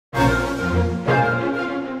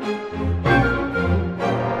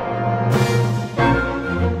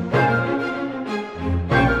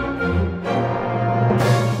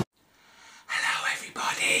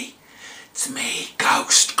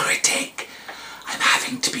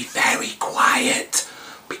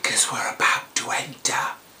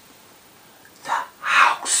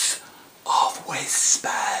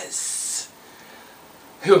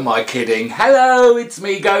Who am I kidding? Hello, it's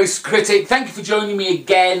me, GhostCritic. Thank you for joining me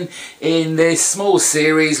again in this small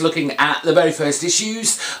series looking at the very first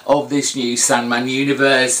issues of this new Sandman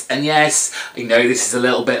universe. And yes, I know this is a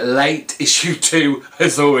little bit late. Issue 2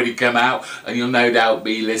 has already come out and you'll no doubt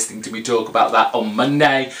be listening to me talk about that on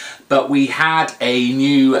Monday. But we had a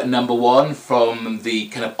new #1 from the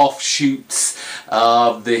kind of offshoots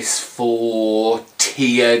of this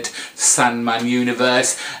four-tiered Sandman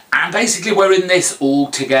universe. And basically we're in this all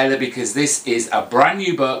together because this is a brand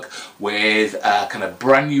new book with a kind of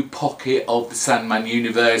brand new pocket of the Sandman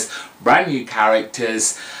universe, brand new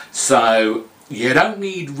characters. So you don't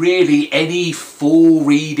need really any full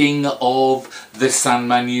reading of the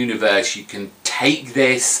Sandman universe. You can take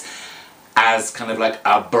this as kind of like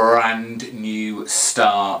a brand new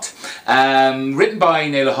start. Written by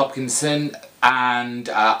Naylor Hopkinson and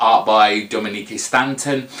art by Dominique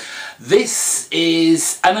Stanton. This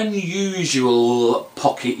is an unusual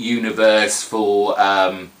pocket universe for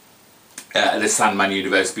the Sandman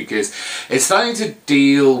universe because it's starting to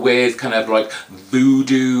deal with kind of like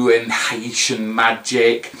voodoo and Haitian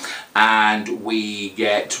magic, and we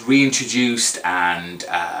get reintroduced and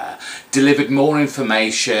delivered more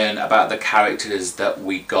information about the characters that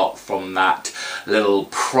we got from that little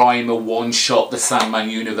primer one-shot, the Sandman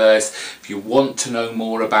universe. If you want to know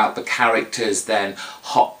more about the characters, then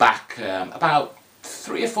hop back about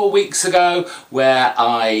 3 or 4 weeks ago where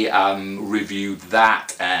I reviewed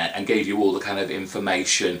that and gave you all the kind of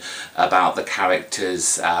information about the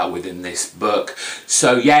characters within this book.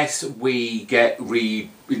 So yes, we get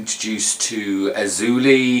reintroduced to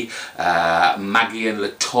Azuli, Maggie and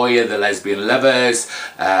Latoya, the lesbian lovers,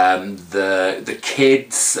 the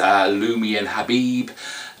kids, Lumi and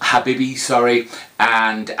Habibi, sorry,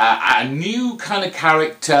 and a new kind of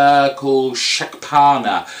character called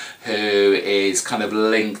Shakpana, who is kind of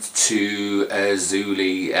linked to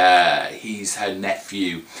Azuli. He's her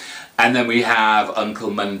nephew. And then we have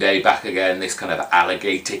Uncle Monday back again, this kind of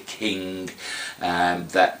alligator king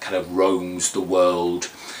that kind of roams the world.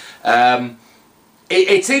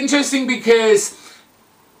 It's interesting because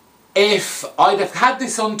if I'd have had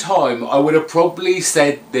this on time, I would have probably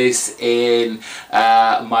said this in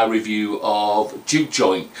my review of Juke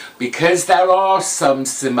Joint, because there are some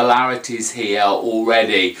similarities here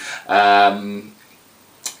already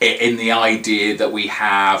in the idea that we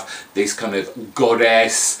have this kind of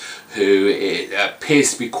goddess who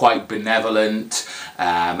appears to be quite benevolent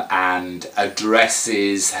and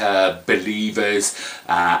addresses her believers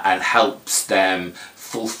and helps them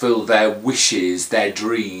fulfill their wishes, their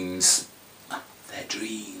dreams.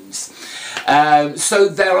 So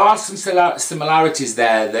there are some similarities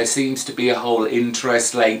there. There seems to be a whole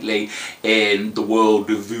interest lately in the world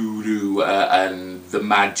of voodoo and the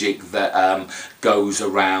magic that goes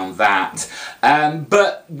around that.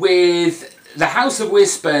 But with the House of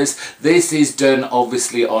Whispers, this is done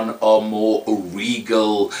obviously on a more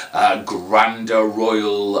regal, grander,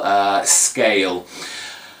 royal scale.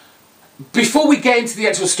 Before we get into the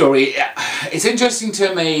actual story, it's interesting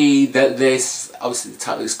to me that this, obviously the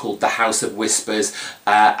title is called The House of Whispers,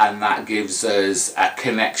 and that gives us a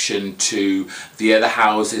connection to the other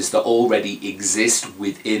houses that already exist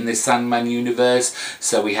within the Sandman universe.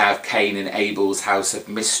 So we have Cain and Abel's House of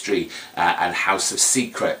Mystery and House of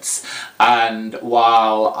Secrets. And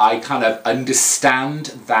while I kind of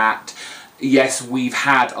understand that, yes, we've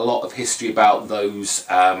had a lot of history about those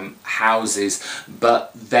houses,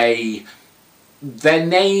 but their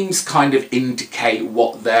names kind of indicate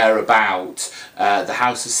what they're about. The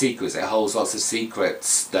House of Secrets, it holds lots of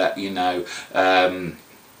secrets that, you know,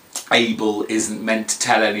 Abel isn't meant to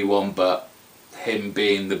tell anyone, but him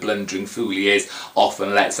being the blundering fool he is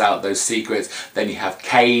often lets out those secrets. Then you have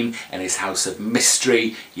Cain and his House of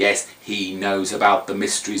Mystery. Yes, he knows about the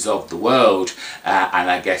mysteries of the world and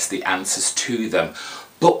I guess the answers to them.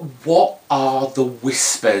 But what are the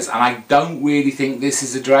Whispers? And I don't really think this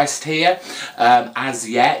is addressed here as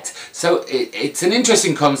yet. So it's an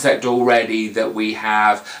interesting concept already that we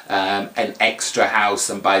have an extra house,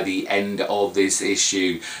 and by the end of this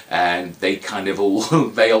issue they kind of all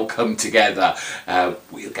they all come together.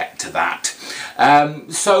 We'll get to that.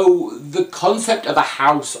 So the concept of a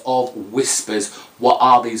House of Whispers, what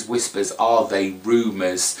are these whispers? Are they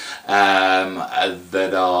rumours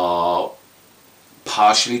that are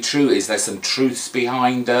partially true? Is there some truths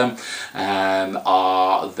behind them?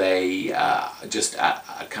 Are they just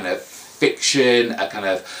a kind of fiction, a kind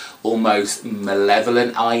of almost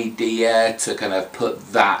malevolent idea to kind of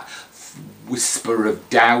put that whisper of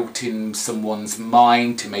doubt in someone's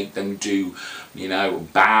mind to make them do, you know,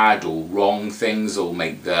 bad or wrong things, or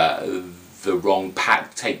make the wrong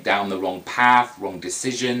path, take down the wrong path, wrong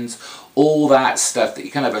decisions, all that stuff that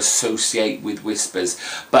you kind of associate with Whispers,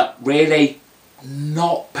 but really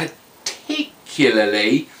not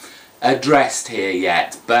particularly addressed here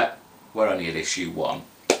yet, but we're only at issue 1.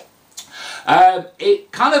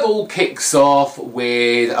 It kind of all kicks off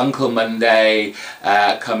with Uncle Monday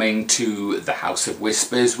coming to the House of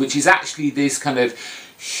Whispers, which is actually this kind of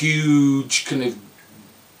huge kind of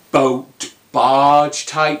boat barge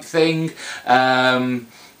type thing that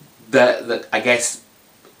I guess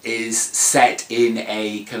is set in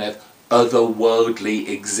a kind of otherworldly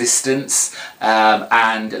existence,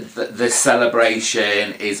 and the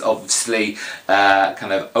celebration is obviously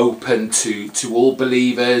kind of open to all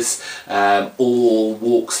believers, all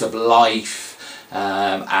walks of life,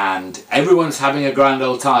 and everyone's having a grand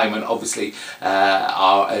old time, and obviously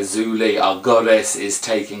our Azuli, our goddess, is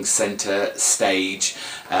taking centre stage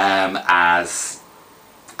as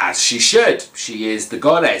she should. She is the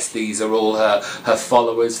goddess. These are all her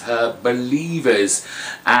followers, her believers,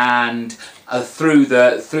 and through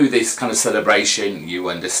this kind of celebration, you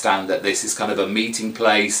understand that this is kind of a meeting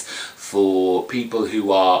place for people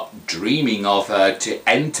who are dreaming of her to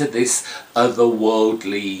enter this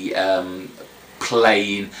otherworldly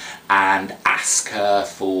plane and ask her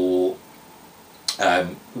for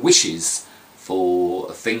wishes,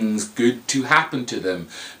 for things good to happen to them,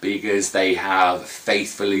 because they have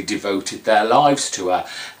faithfully devoted their lives to her,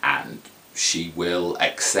 and she will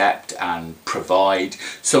accept and provide.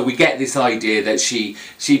 So we get this idea that she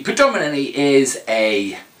predominantly is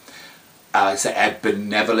a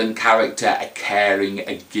benevolent character, a caring,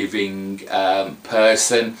 a giving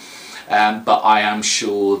person, but I am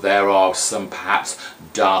sure there are some perhaps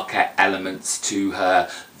darker elements to her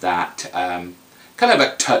that kind of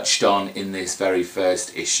are touched on in this very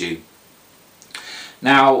first issue.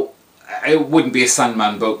 Now, it wouldn't be a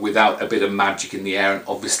Sandman book without a bit of magic in the air, and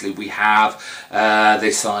obviously we have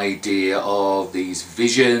this idea of these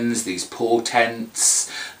visions, these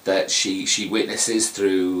portents that she witnesses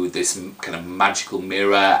through this kind of magical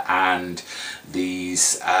mirror, and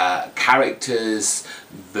these characters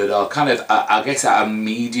that are kind of, I guess, a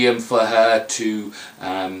medium for her to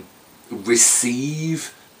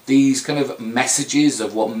receive these kind of messages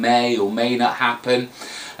of what may or may not happen.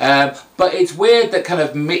 But it's weird that kind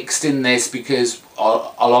of mixed in this, because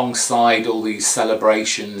alongside all these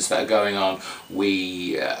celebrations that are going on,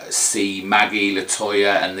 we see Maggie,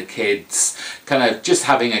 LaToya and the kids kind of just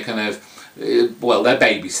having a kind of, well, they're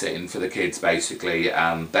babysitting for the kids basically.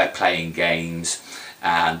 They're playing games,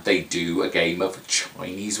 and they do a game of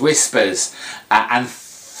Chinese Whispers, and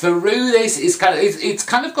through this is it's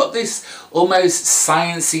kind of got this almost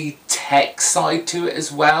sciencey tech side to it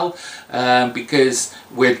as well, because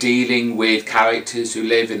we're dealing with characters who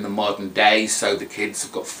live in the modern day. So the kids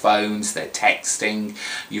have got phones, they're texting,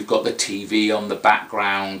 you've got the TV on the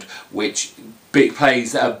background, which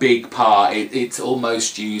plays a big part. It's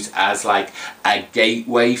almost used as like a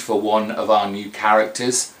gateway for one of our new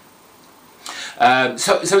characters. So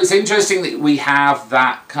it's interesting that we have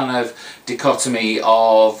that kind of dichotomy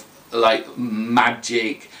of like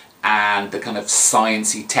magic and the kind of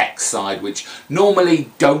sciencey tech side, which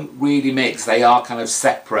normally don't really mix. They are kind of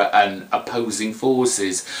separate and opposing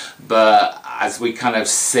forces, but as we kind of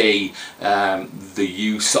see the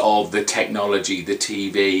use of the technology, the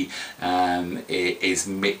TV, is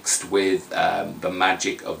mixed with the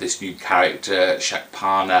magic of this new character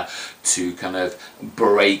Shakpana to kind of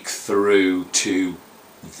break through to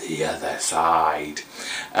the other side.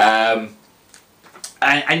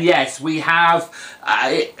 And yes, we have,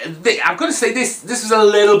 I've got to say this was a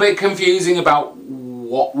little bit confusing about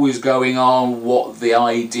what was going on, what the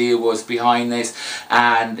idea was behind this,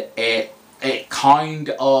 and it kind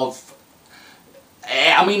of,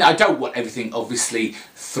 I mean, I don't want everything obviously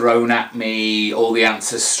thrown at me, all the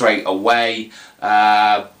answers straight away,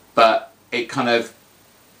 but it kind of,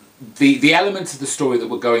 the elements of the story that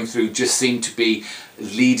we're going through just seem to be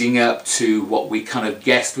leading up to what we kind of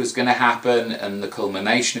guessed was going to happen, and the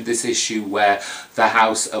culmination of this issue where the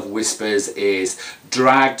House of Whispers is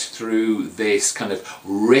dragged through this kind of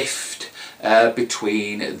rift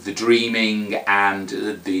between the dreaming and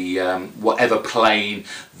the whatever plane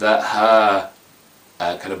that her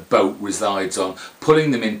kind of boat resides on,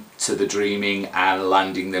 pulling them into the dreaming and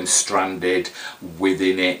landing them stranded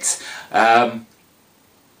within it.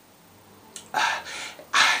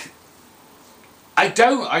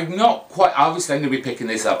 I'm not quite, obviously I'm going to be picking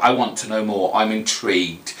this up. I want to know more. I'm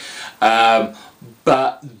intrigued.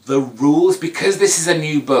 But the rules, because this is a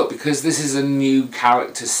new book, because this is a new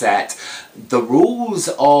character set, the rules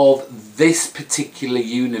of this particular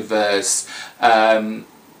universe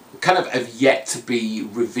kind of have yet to be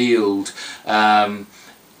revealed. And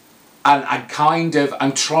I'm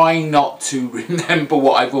trying not to remember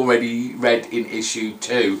what I've already read in issue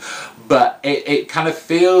 2, but it kind of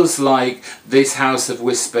feels like this House of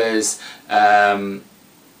Whispers and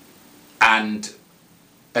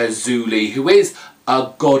Azuli, who is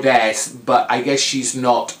a goddess, but I guess she's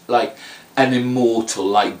not like an immortal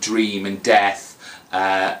like Dream and Death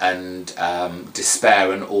and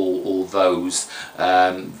Despair and all those.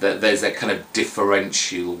 That there's a kind of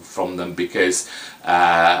differential from them, because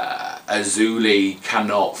Azuli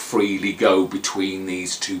cannot freely go between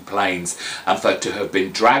these two planes, and for to have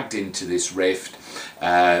been dragged into this rift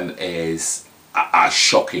is a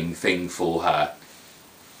shocking thing for her.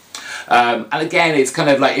 And again, it's kind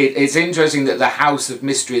of like it's interesting that the House of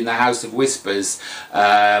Mystery and the House of Whispers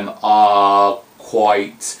are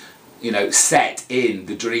quite, you know, set in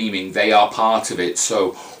the Dreaming. They are part of it,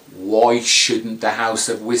 so why shouldn't the House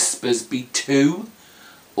of Whispers be too?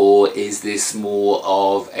 Or is this more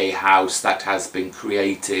of a house that has been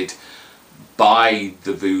created by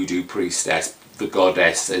the voodoo priestess, the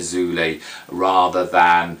goddess Azuli, rather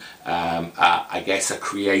than I guess a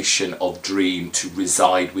creation of Dream to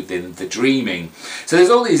reside within the Dreaming? So there's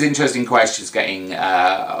all these interesting questions getting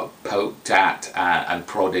poked at and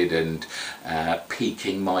prodded and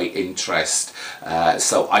piquing my interest,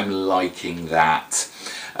 so I'm liking that.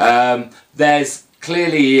 There's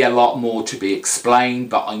clearly a lot more to be explained,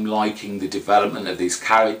 but I'm liking the development of these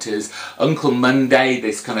characters. Uncle Monday,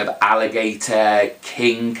 this kind of alligator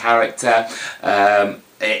king character,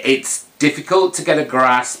 it's difficult to get a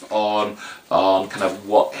grasp on kind of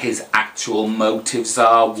what his actual motives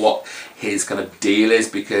are, what his kind of deal is,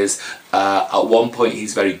 because at one point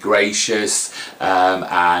he's very gracious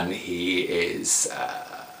and he is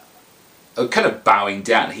kind of bowing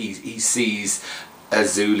down. He sees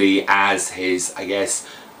Azuli as his, I guess,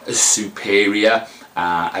 superior,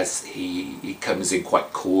 as he comes in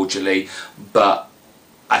quite cordially, but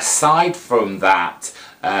aside from that,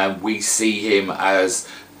 we see him as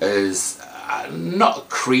not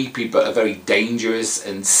creepy, but a very dangerous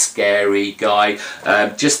and scary guy.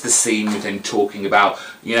 Just the scene with him talking about,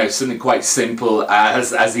 you know, something quite simple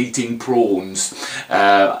as eating prawns,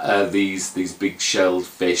 these big shelled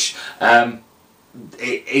fish.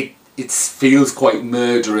 It feels quite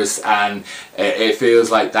murderous, and it feels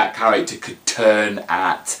like that character could turn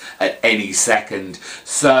at any second.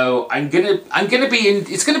 So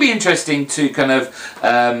it's gonna be interesting to kind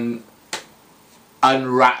of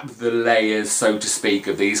unwrap the layers, so to speak,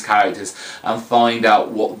 of these characters and find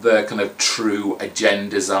out what their kind of true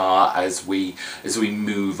agendas are as we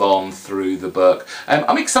move on through the book.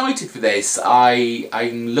 I'm excited for this.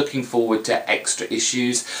 I'm looking forward to extra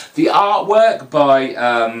issues. The artwork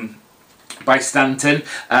by Stanton,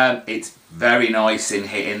 it's very nice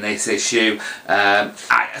in this issue.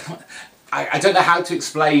 I don't know how to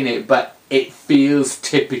explain it, but it feels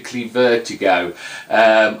typically Vertigo.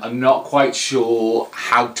 I'm not quite sure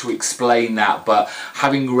how to explain that, but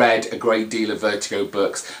having read a great deal of Vertigo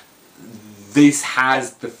books, this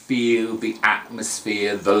has the feel, the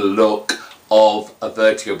atmosphere, the look of a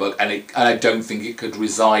Vertigo book, and I don't think it could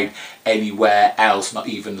reside anywhere else, not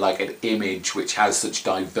even like an Image, which has such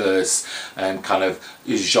diverse kind of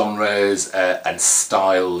genres and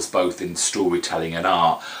styles, both in storytelling and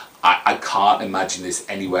art. I can't imagine this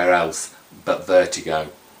anywhere else but Vertigo.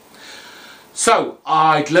 So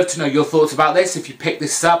I'd love to know your thoughts about this. If you pick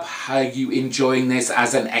this up, are you enjoying this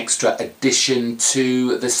as an extra addition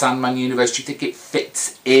to the Sandman universe? Do you think it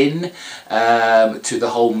fits in to the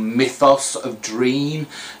whole mythos of Dream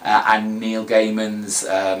and Neil Gaiman's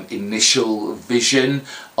initial vision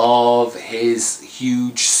of his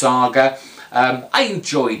huge saga? I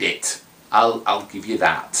enjoyed it. I'll give you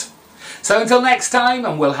that. So until next time,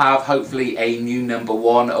 and we'll have hopefully a new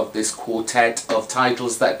 #1 of this quartet of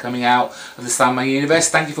titles that are coming out of the Sandman universe.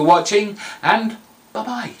 Thank you for watching, and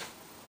bye-bye.